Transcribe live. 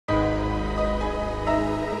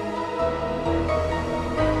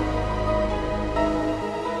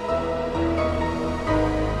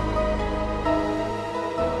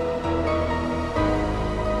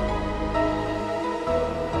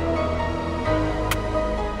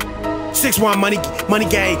6-1 money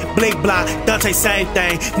gang, blink block, Dante same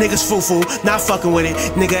thing. Niggas foo-foo, not fucking with it,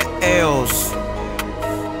 nigga L's.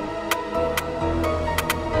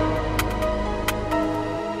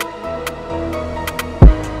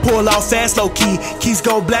 Pull off fast, low key. Keys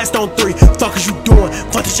gon' blast on 3. Fuck is you doing?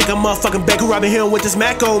 Fuck the chick, I'm motherfucking back. Robbing him with this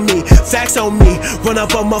Mac on me. Facts on me. Run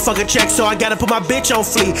up a motherfucking check, so I gotta put my bitch on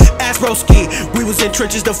fleek. Ass broski. We was in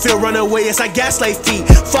trenches, the field run away. It's like gaslight feet.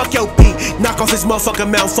 Fuck your beat. Knock off his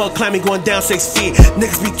motherfucking mouth. Fuck climbing, going down 6 feet.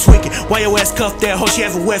 Niggas be tweaking. Why your ass cuffed that hoe? She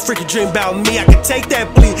have a wet freaking dream about me. I can take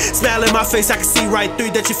that bleed. Smile in my face, I can see right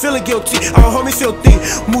through that you feeling guilty. Our homie filthy.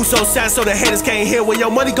 Move so sad so the haters can't hear where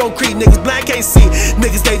your money gon' creep. Niggas blind can't see.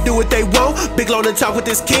 Niggas they do what they want. Big loan and talk with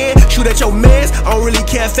this kid. Shoot at your mans. I don't really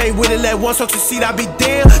care if they with it. Let one talk succeed, I be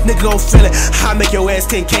damn. Nigga gon' feel it. I make your ass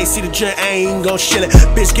 10K. See the joint, I ain't gon' chill it.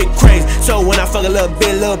 Bitch get crazy. So when I fuck a little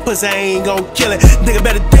bit, little pussy, I ain't gon' kill it. Nigga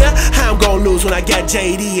better deal. How I'm gon' lose when I got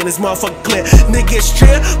JD and this motherfucking clip. Nigga get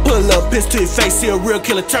stripped. Put a little piss to your face. See a real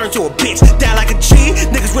killer turn to a bitch. Die like a G.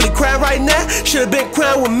 Niggas really crying right now. Should've been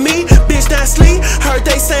crying with me. Bitch not sleep. Heard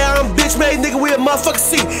they say I'm bitch made. Nigga with a motherfucking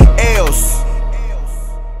C. L's.